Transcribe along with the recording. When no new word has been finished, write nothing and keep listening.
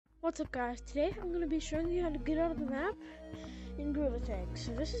What's up guys, today I'm going to be showing you how to get out of the map in Gorilla Tag.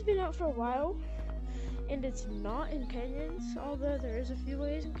 So this has been out for a while, and it's not in canyons, although there is a few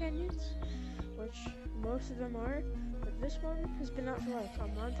ways in canyons, which most of them are, but this one has been out for like a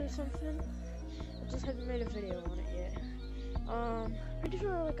month or something. I just haven't made a video on it yet. Pretty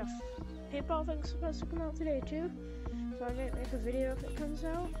sure like a paintball thing's supposed to come out today too, so I might make a video if it comes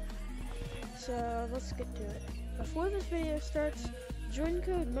out. So let's get to it. Before this video starts, join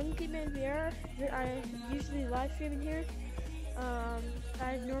code MonkeyManVR. I usually live stream in here. I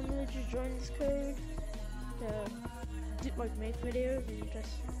normally just join this code to make videos and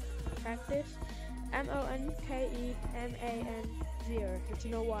just practice. MonkeyManVR. There's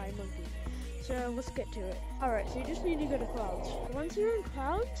no Y, monkey. So let's get to it. Alright, so you just need to go to clouds. Once you're in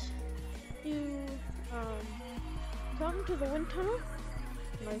clouds, you come to the wind tunnel.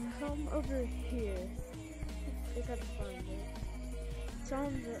 Like come over here. I gotta find it. It's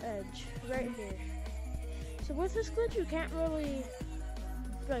on the edge, right here. So with this glitch, you can't really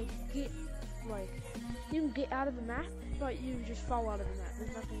you can get out of the map, but you just fall out of the map.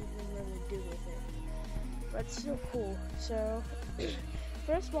 There's nothing you can really do with it. But it's still cool. So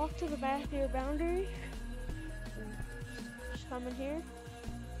first, walk to the back of your boundary. And just come in here.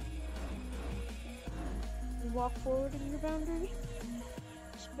 And walk forward in your boundary.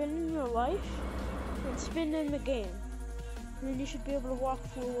 Spin in your life. And spin in the game. And then you should be able to walk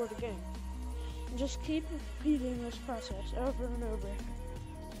forward again. And just keep repeating this process over and over.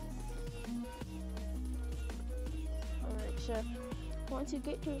 Alright, so once you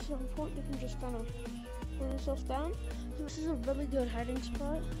get to a certain point, you can just kind of pull yourself down. So this is a really good hiding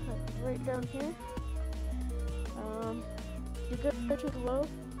spot, like right down here. You go to the low,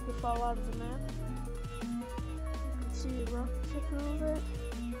 you fall out of the map. You can see the rock sticking over it.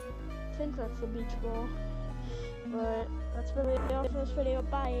 I think that's the beach ball. But that's really all for this video.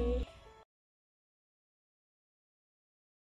 Bye.